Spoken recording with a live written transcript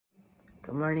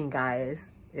Good morning,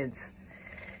 guys. It's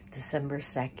December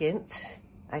 2nd.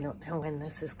 I don't know when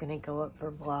this is going to go up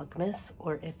for Vlogmas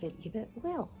or if it even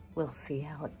will. We'll see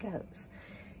how it goes.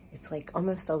 It's like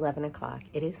almost 11 o'clock.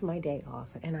 It is my day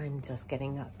off and I'm just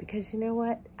getting up because you know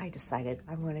what? I decided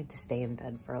I wanted to stay in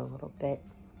bed for a little bit.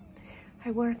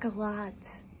 I work a lot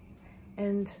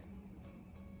and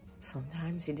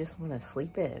sometimes you just want to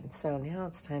sleep in. So now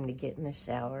it's time to get in the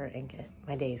shower and get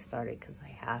my day started because I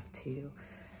have to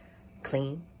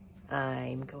clean.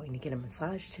 I'm going to get a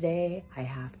massage today. I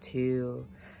have to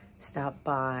stop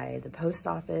by the post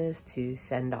office to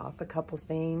send off a couple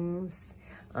things.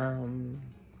 And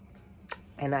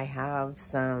I have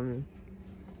some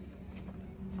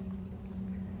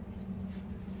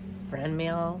friend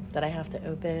mail that I have to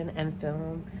open and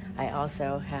film. I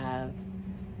also have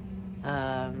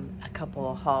a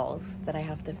couple of hauls that I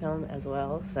have to film as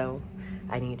well. So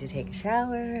I need to take a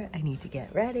shower. I need to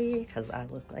get ready because I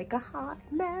look like a hot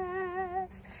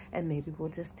mess. And maybe we'll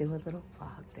just do a little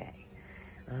vlog day.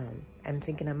 I'm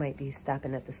thinking I might be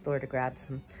stopping at the store to grab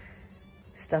some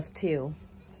stuff too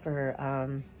for,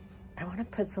 I want to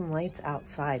put some lights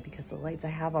outside because the lights I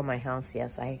have on my house,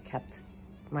 yes, I kept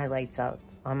my lights up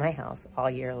on my house all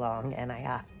year long and I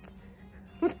have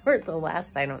for the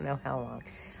last, I don't know how long.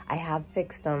 I have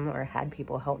fixed them or had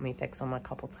people help me fix them a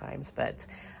couple times, but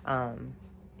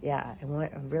yeah, I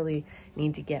really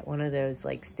need to get one of those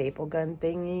like staple gun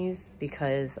thingies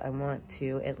because I want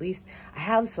to at least, I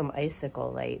have some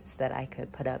icicle lights that I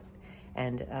could put up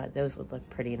and those would look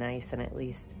pretty nice and at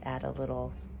least add a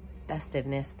little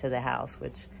festiveness to the house,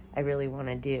 which I really want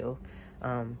to do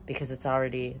because it's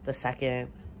already the 2nd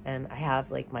and I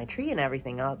have like my tree and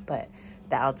everything up, but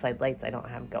the outside lights I don't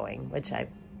have going, which I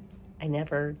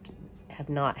never have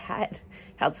not had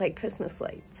outside Christmas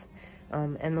lights.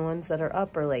 And the ones that are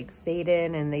up are like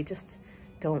faded and they just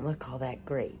don't look all that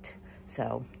great.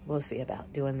 So we'll see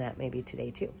about doing that maybe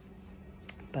today too.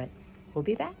 But we'll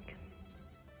be back.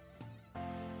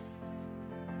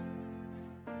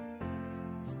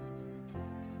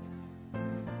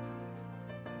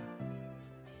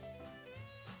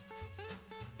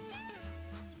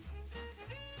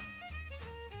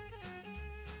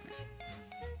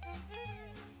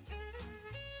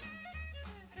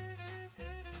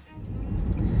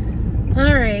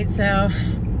 All right, so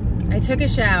I took a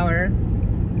shower,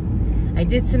 I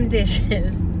did some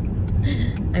dishes,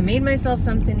 I made myself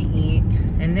something to eat,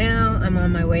 and now I'm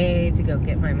on my way to go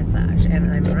get my massage,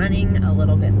 and I'm running a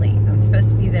little bit late. I'm supposed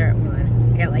to be there at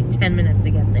 1. I got like 10 minutes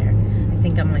to get there. I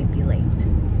think I might be late.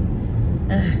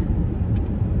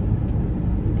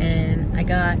 And I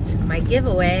got my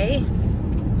giveaway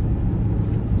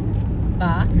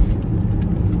box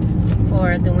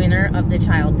for the winner of the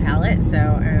child palette.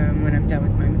 So when I'm done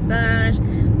with my massage,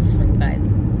 I'll swing by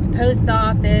the post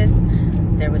office.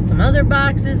 There was some other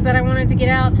boxes that I wanted to get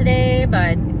out today,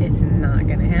 but it's not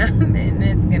gonna happen.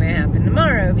 It's gonna happen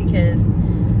tomorrow because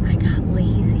I got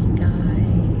lazy,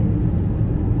 guys.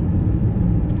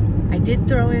 I did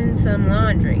throw in some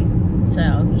laundry,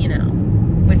 so you know,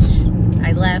 which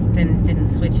I left and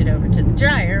didn't switch it over to the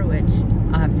dryer, which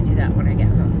I'll have to do that when I get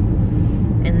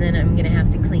home. And then I'm gonna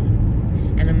have to clean.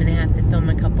 And I'm gonna have to film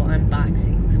a couple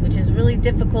unboxings, which is really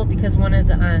difficult because one of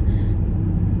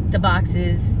the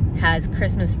boxes has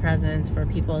Christmas presents for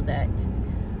people that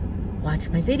watch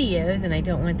my videos and I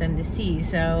don't want them to see.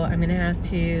 So I'm gonna have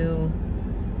to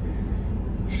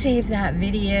save that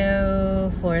video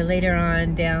for later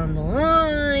on down the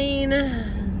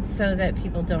line so that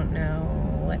people don't know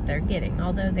what they're getting.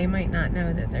 Although they might not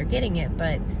know that they're getting it,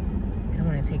 but I don't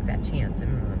want to take that chance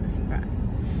and ruin the surprise.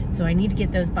 So I need to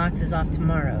get those boxes off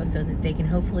tomorrow so that they can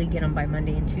hopefully get them by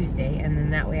Monday and Tuesday. And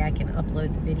then that way I can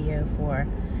upload the video for,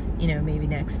 you know, maybe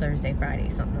next Thursday, Friday,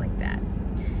 something like that.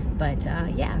 But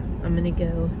yeah, I'm going to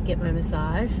go get my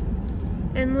massage.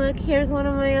 And look, here's one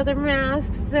of my other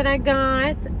masks that I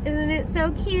got. Isn't it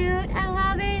so cute? I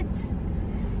love it.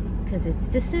 Because it's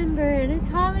December and it's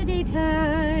holiday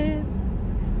time.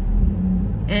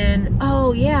 And,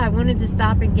 oh yeah, I wanted to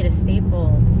stop and get a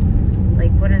staple.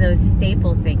 Like one of those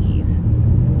staple thingies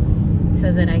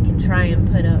so that I can try and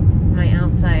put up my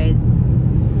outside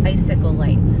icicle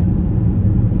lights.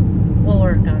 We'll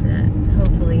work on that.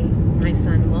 Hopefully my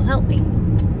son will help me.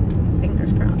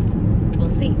 Fingers crossed. We'll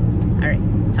see. All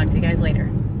right, talk to you guys later.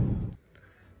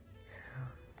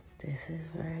 So this is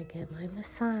where I get my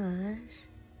massage.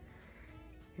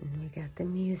 And we got the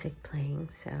music playing,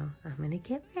 so I'm gonna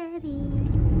get ready.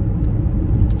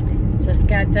 Just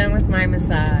got done with my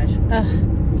massage. Oh,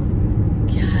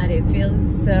 God, it feels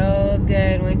so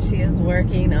good when she is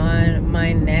working on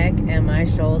my neck and my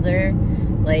shoulder.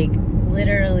 Like,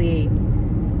 literally,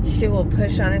 she will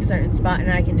push on a certain spot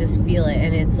and I can just feel it.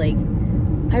 And it's like,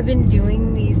 I've been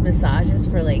doing these massages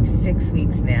for like 6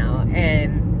 weeks now,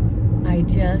 and I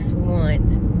just want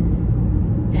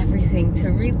everything to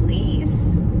release.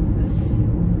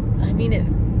 I mean, it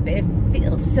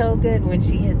feels so good when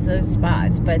she hits those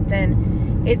spots, but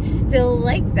then it's still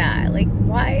like that. Like,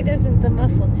 why doesn't the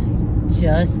muscle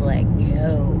just let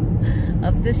go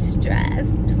of the stress,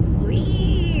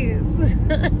 please?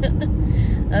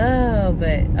 Oh,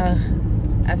 but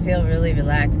I feel really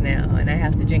relaxed now, and I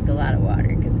have to drink a lot of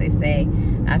water because they say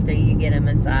after you get a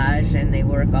massage and they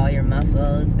work all your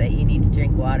muscles that you need to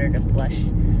drink water to flush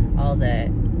all the,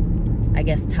 I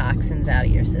guess, toxins out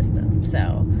of your system.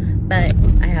 So, but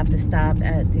I have to stop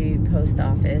at the post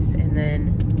office, and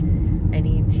then I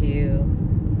need to,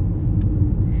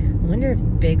 I wonder if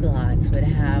Big Lots would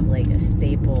have like a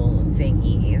staple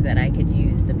thingy that I could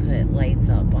use to put lights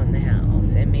up on the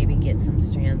house, and maybe get some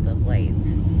strands of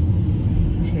lights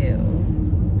too.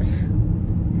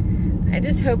 I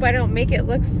just hope I don't make it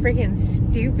look freaking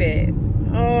stupid.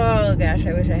 Oh gosh,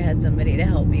 I wish I had somebody to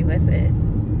help me with it.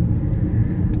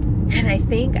 And I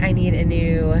think I need a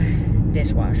new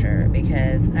dishwasher,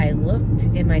 because I looked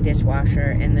in my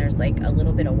dishwasher and there's like a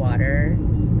little bit of water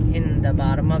in the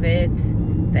bottom of it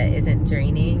that isn't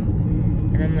draining,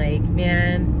 and I'm like,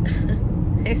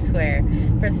 man, I swear,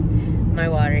 first my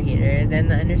water heater, then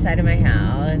the underside of my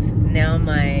house, now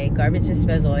my garbage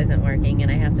disposal isn't working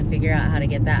and I have to figure out how to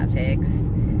get that fixed,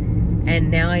 and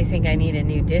now I think I need a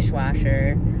new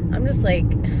dishwasher. I'm just like,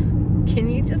 can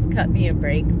you just cut me a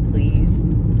break, please?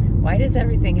 Why does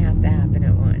everything have to happen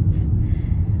at once?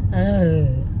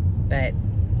 But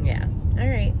yeah, all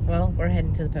right, well, we're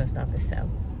heading to the post office, so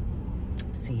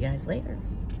see you guys later.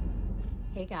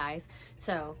 Hey guys,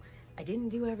 so I didn't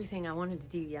do everything I wanted to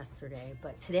do yesterday,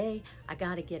 but today I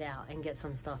gotta get out and get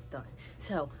some stuff done.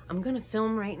 So I'm gonna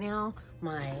film right now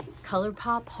my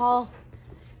ColourPop haul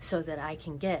so that I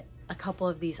can get a couple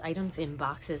of these items in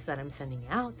boxes that I'm sending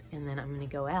out, and then I'm gonna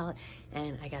go out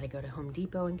and I gotta go to Home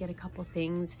Depot and get a couple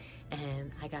things,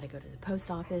 and I gotta go to the post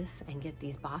office and get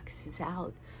these boxes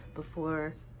out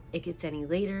before it gets any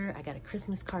later. I got a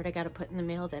Christmas card I gotta put in the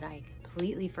mail that I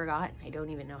completely forgot. I don't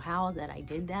even know how that I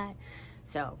did that.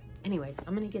 So anyways,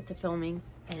 I'm gonna get to filming,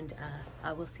 and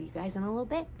I will see you guys in a little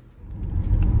bit.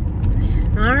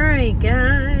 All right,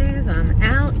 guys, I'm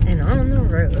out and on the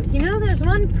road. You know, there's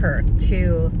one perk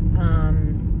to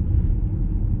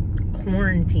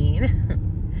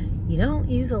quarantine. You don't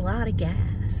use a lot of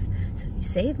gas, so you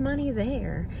save money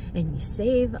there, and you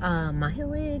save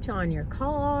mileage on your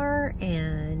car,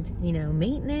 and, you know,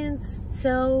 maintenance.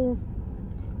 So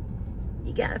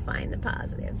you gotta find the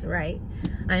positives, right?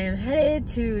 I am headed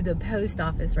to the post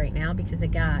office right now because I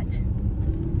got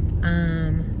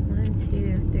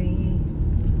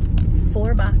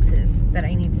 4 boxes that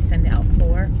I need to send out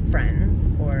for friends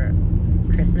for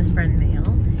Christmas friend mail,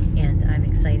 and I'm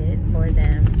excited for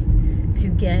them to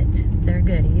get their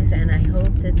goodies, and I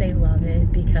hope that they love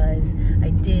it because I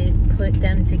did put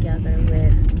them together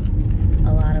with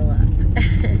a lot of love.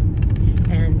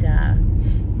 And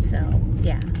so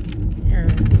yeah,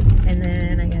 and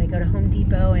then I gotta go to Home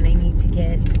Depot and I need to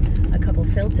get a couple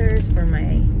filters for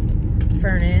my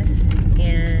furnace,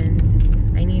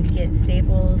 and I need to get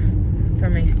staples for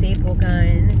my staple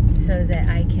gun so that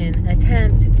I can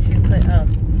attempt to put up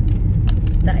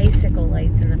the icicle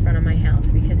lights in the front of my house,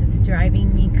 because it's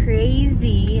driving me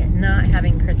crazy not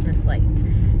having Christmas lights.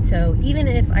 So even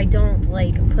if I don't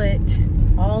like put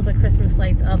all the Christmas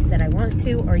lights up that I want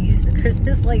to, or use the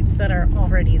Christmas lights that are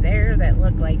already there that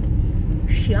look like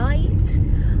shite,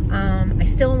 I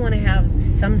still want to have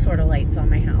some sort of lights on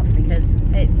my house, because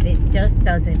it just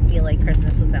doesn't feel like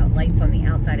Christmas without lights on the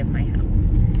outside of my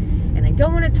house. And I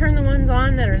don't want to turn the ones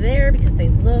on that are there because they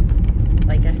look,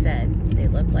 like I said, they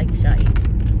look like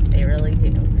shite. They really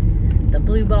do. The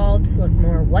blue bulbs look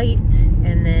more white,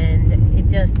 and then it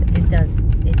just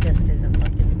isn't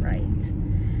looking right.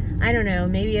 I don't know,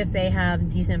 maybe if they have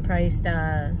decent priced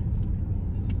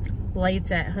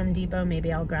lights at Home Depot,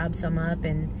 maybe I'll grab some up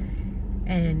and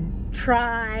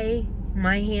try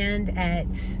my hand at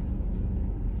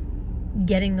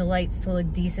getting the lights to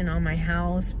look decent on my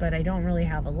house. But I don't really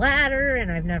have a ladder and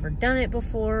I've never done it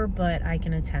before, but I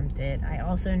can attempt it. I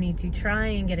also need to try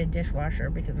and get a dishwasher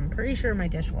because I'm pretty sure my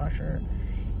dishwasher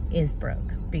is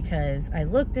broke, because I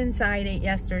looked inside it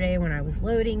yesterday when I was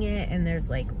loading it and there's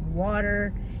like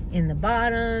water in the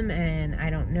bottom, and I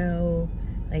don't know,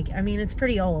 like, I mean, it's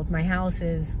pretty old. My house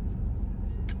is,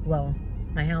 well,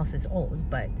 my house is old,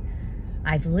 but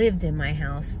I've lived in my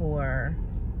house for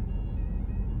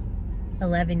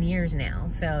 11 years now.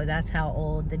 So that's how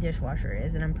old the dishwasher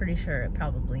is. And I'm pretty sure it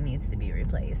probably needs to be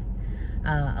replaced,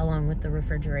 along with the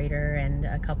refrigerator and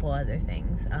a couple other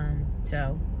things.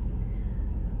 So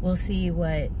we'll see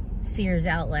what Sears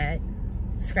Outlet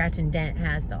Scratch and Dent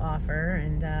has to offer,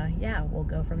 and yeah, we'll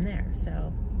go from there.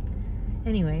 So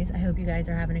anyways, I hope you guys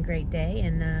are having a great day,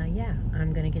 and yeah,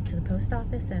 I'm gonna get to the post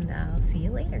office, and I'll see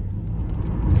you later.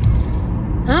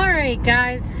 All right,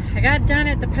 guys, I got done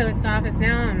at the post office.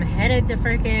 Now I'm headed to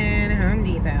freaking Home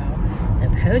Depot.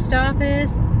 The post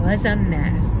office was a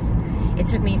mess. It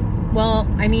took me, well,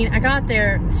 I mean, I got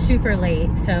there super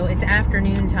late, so it's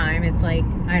afternoon time. It's like,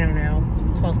 I don't know,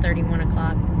 12:30, 1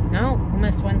 o'clock. No,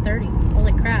 almost 1:30.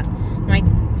 Holy crap.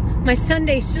 My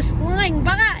Sunday's just flying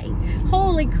by.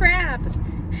 Holy crap.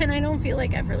 And I don't feel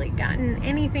like I've really gotten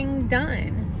anything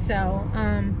done. So,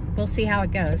 we'll see how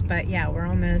it goes. But yeah, we're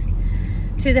almost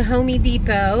to the Home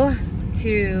Depot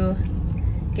to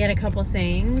get a couple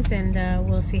things, and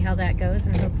we'll see how that goes.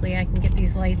 And hopefully I can get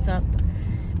these lights up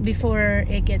before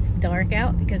it gets dark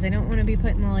out, because I don't want to be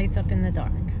putting the lights up in the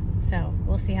dark. So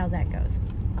we'll see how that goes.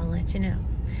 I'll let you know.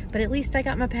 But at least I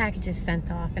got my packages sent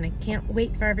off, and I can't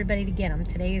wait for everybody to get them.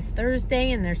 Today is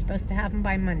Thursday, and they're supposed to have them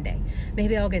by Monday.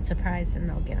 Maybe I'll get surprised and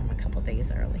they'll get them a couple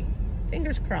days early.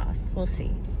 Fingers crossed. We'll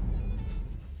see.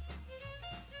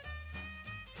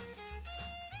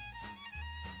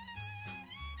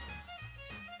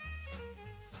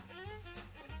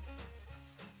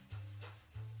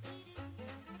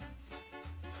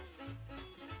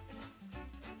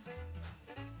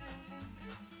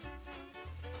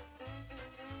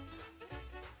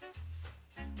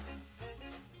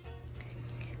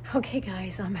 Okay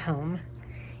guys, I'm home,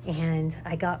 and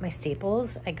I got my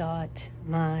staples. I got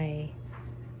my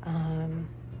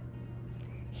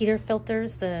heater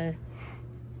filters, the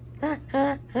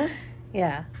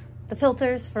yeah, the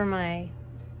filters for my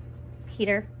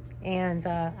heater, and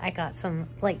I got some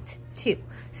lights too.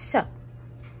 So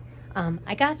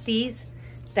I got these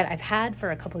that I've had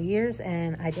for a couple years,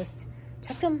 and I just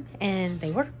checked them and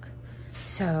they work.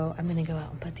 So I'm gonna go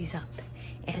out and put these up,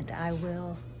 and I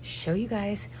will show you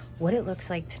guys what it looks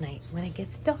like tonight when it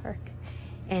gets dark,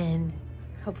 and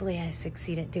hopefully I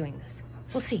succeed at doing this.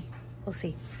 We'll see. We'll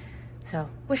see. So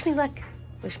wish me luck.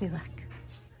 Wish me luck.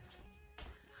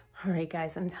 All right,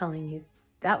 guys, I'm telling you,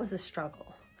 that was a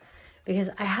struggle, because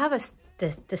I have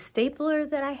the stapler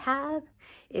that I have.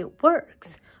 It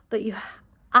works, but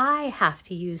I have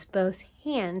to use both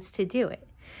hands to do it,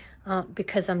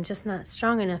 because I'm just not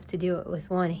strong enough to do it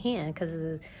with one hand because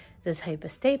of the type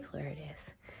of stapler it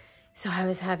is. So I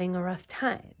was having a rough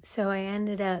time. So I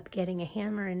ended up getting a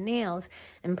hammer and nails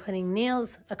and putting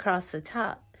nails across the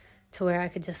top to where I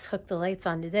could just hook the lights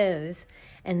onto those.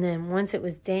 And then once it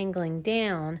was dangling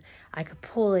down, I could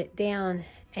pull it down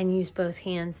and use both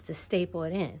hands to staple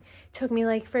it in. It took me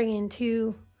like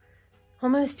friggin'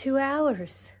 almost 2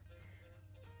 hours.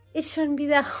 It shouldn't be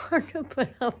that hard to put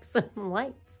up some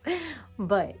lights.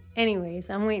 But anyways,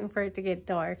 I'm waiting for it to get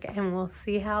dark, and we'll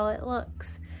see how it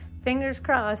looks. Fingers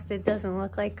crossed it doesn't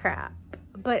look like crap.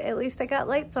 But at least I got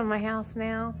lights on my house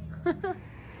now.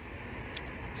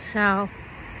 So,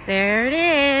 there it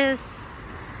is.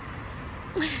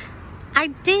 I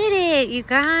did it, you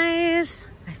guys.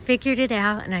 I figured it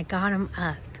out, and I got them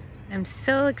up. I'm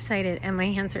so excited, and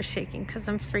my hands are shaking because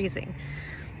I'm freezing.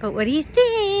 But what do you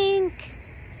think?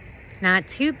 Not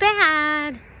too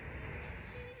bad.